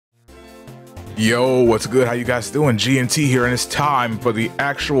Yo, what's good? How you guys doing? GNT here, and it's time for the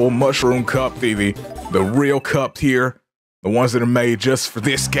actual Mushroom Cup, the real cup here, the ones that are made just for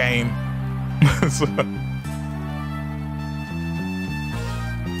this game.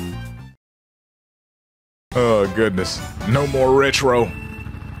 Oh goodness, no more retro.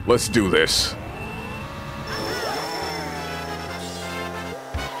 Let's do this.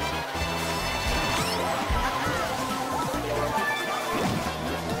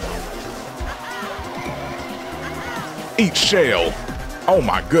 Eat shell. Oh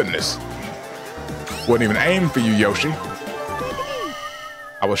my goodness. Wasn't even aiming for you, Yoshi.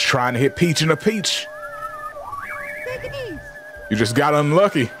 I was trying to hit Peach in a peach. You just got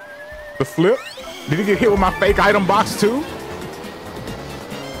unlucky. The flip? Did you get hit with my fake item box too?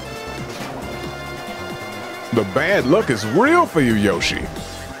 The bad luck is real for you, Yoshi.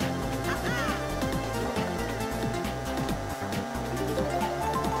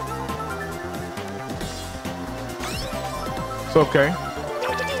 It's okay.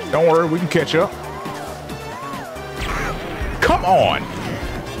 Don't worry, we can catch up. Come on!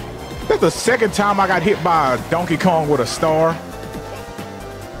 That's the second time I got hit by a Donkey Kong with a star.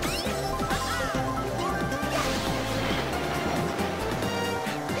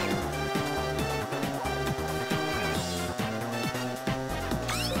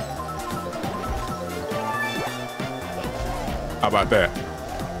 How about that?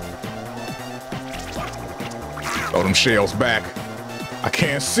 Throw them shells back. I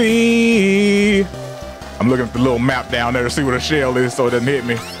can't see. I'm looking at the little map down there to see where the shell is so it doesn't hit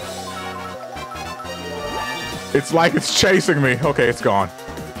me. It's like it's chasing me. Okay, it's gone.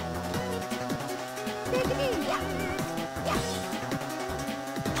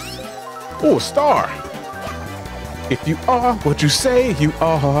 Oh, a star. If you are what you say you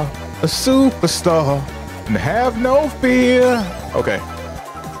are, a superstar, and have no fear. Okay,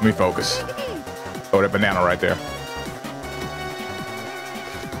 let me focus. Oh, that banana right there.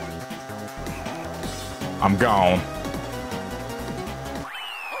 I'm gone.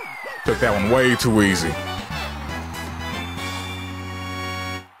 Took that one way too easy.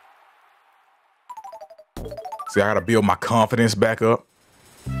 See, I gotta build my confidence back up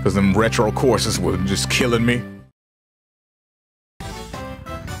because them retro courses were just killing me.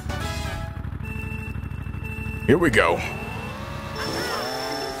 Here we go.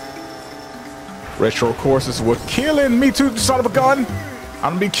 Retro courses were killing me too, son of a gun.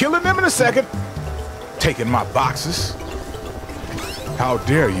 I'm gonna be killing them in a second. Taking my boxes. How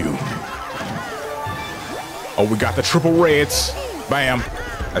dare you? Oh, we got the triple reds. Bam.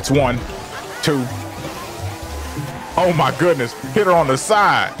 That's 1, 2. Oh my goodness. Hit her on the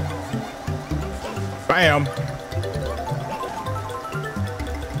side. Bam.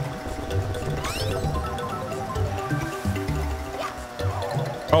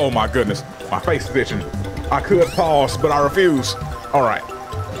 Oh my goodness. My face is itching. I could pause, but I refuse. All right.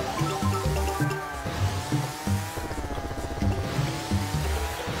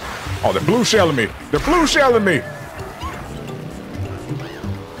 Oh, they're blue shelling me. They're blue shelling me.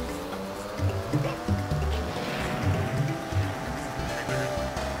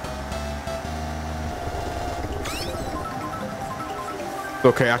 It's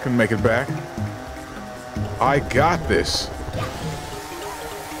okay, I can make it back. I got this.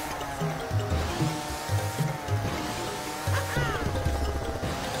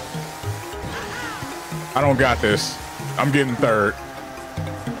 I don't got this. I'm getting third.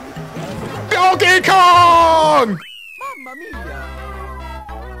 Donkey Kong! Mamma mia!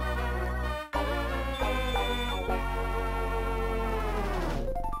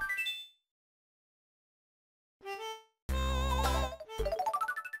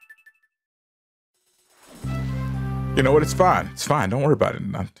 You know what? It's fine. It's fine. Don't worry about it.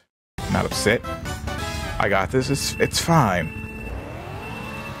 I'm not upset. I got this. It's fine.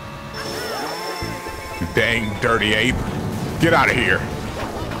 You dang dirty ape. Get out of here.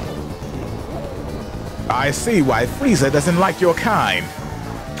 I see why Frieza doesn't like your kind.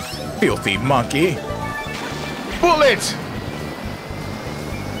 Filthy monkey. Bullet!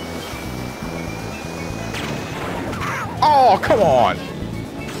 Oh, come on.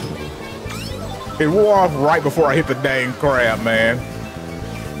 It wore off right before I hit the dang crab, man.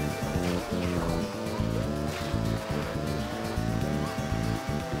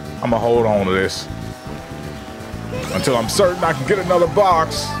 I'm gonna hold on to this until I'm certain I can get another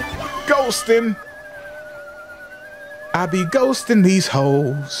box. Ghosting. I be ghosting these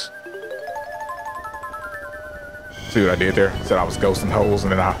hoes. See what I did there? Said I was ghosting hoes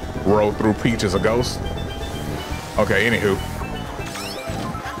and then I rode through Peach as a ghost. Okay, anywho.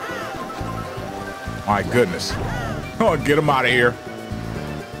 My goodness. Oh, get him out of here.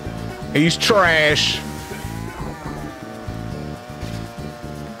 He's trash.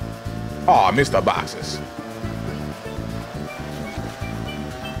 Oh, I missed the boxes.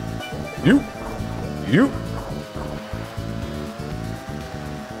 You.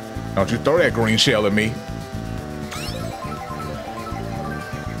 Don't you throw that green shell at me.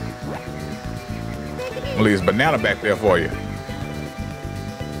 I'll leave this banana back there for you.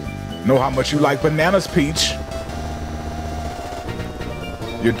 Know how much you like bananas, Peach.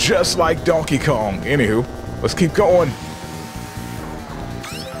 You're just like Donkey Kong. Anywho, let's keep going.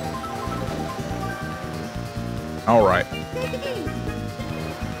 All right.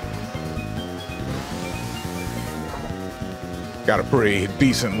 Got a pretty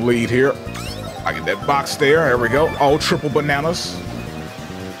decent lead here. I get that box there. There we go. All triple bananas.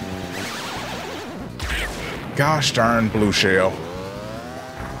 Gosh darn blue shell.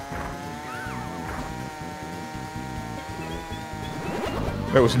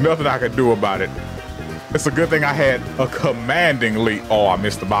 There was nothing I could do about it. It's a good thing I had a commanding lead. Oh, I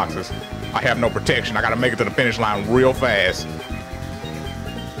missed the boxes. I have no protection. I gotta make it to the finish line real fast.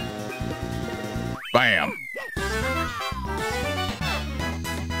 Bam.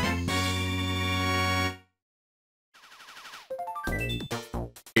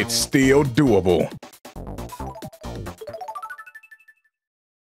 It's still doable.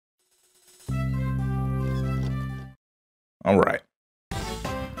 All right.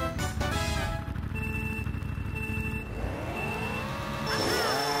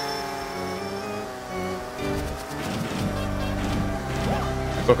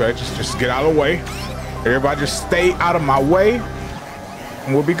 It's okay, just get out of the way. Everybody just stay out of my way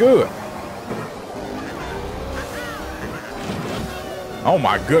and we'll be good. Oh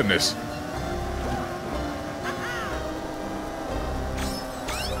my goodness.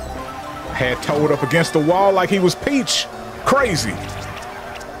 Had Toad up against the wall like he was Peach. Crazy.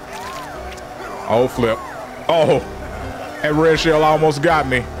 Oh, flip. Oh, that red shell almost got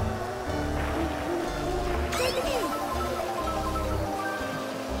me.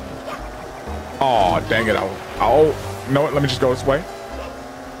 Oh, dang it. Oh, no, let me just go this way.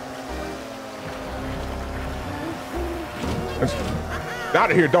 Get out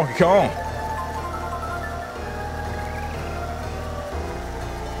of here, Donkey Kong.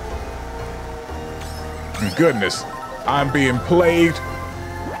 Goodness, I'm being plagued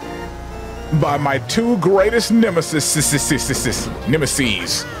by my two greatest nemesis,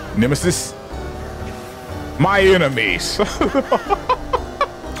 my enemies.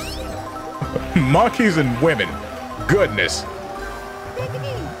 Monkeys and women. Goodness.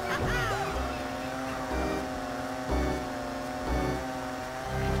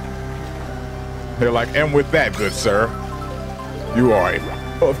 They're like, and with that, good sir, you are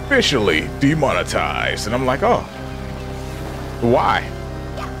officially demonetized. And I'm like, oh, why?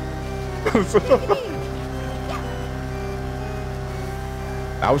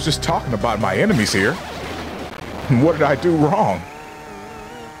 I was just talking about my enemies here. What did I do wrong?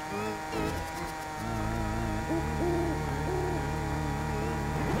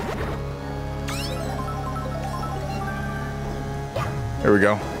 Here we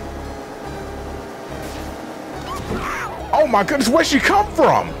go. Oh my goodness, where'd she come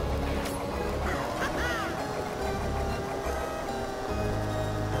from?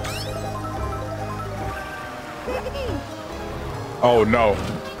 Oh no,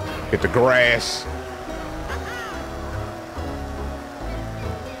 hit the grass.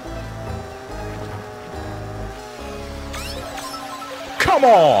 Come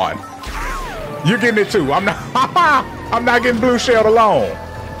on. You're getting it too. I'm not, I'm not getting blue shelled alone.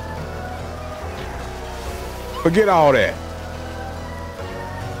 Forget all that.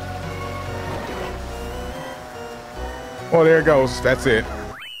 Well, there it goes. That's it.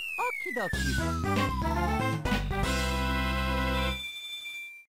 Okie dokie.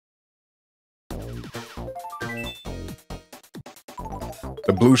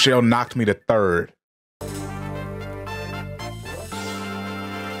 The blue shell knocked me to third.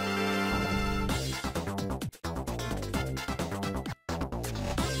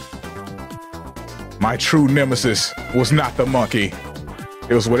 My true nemesis was not the monkey.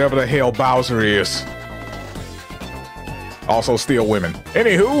 It was whatever the hell Bowser is. Also steal women.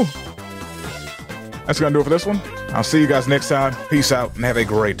 Anywho, that's gonna do it for this one. I'll see you guys next time. Peace out and have a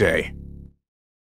great day.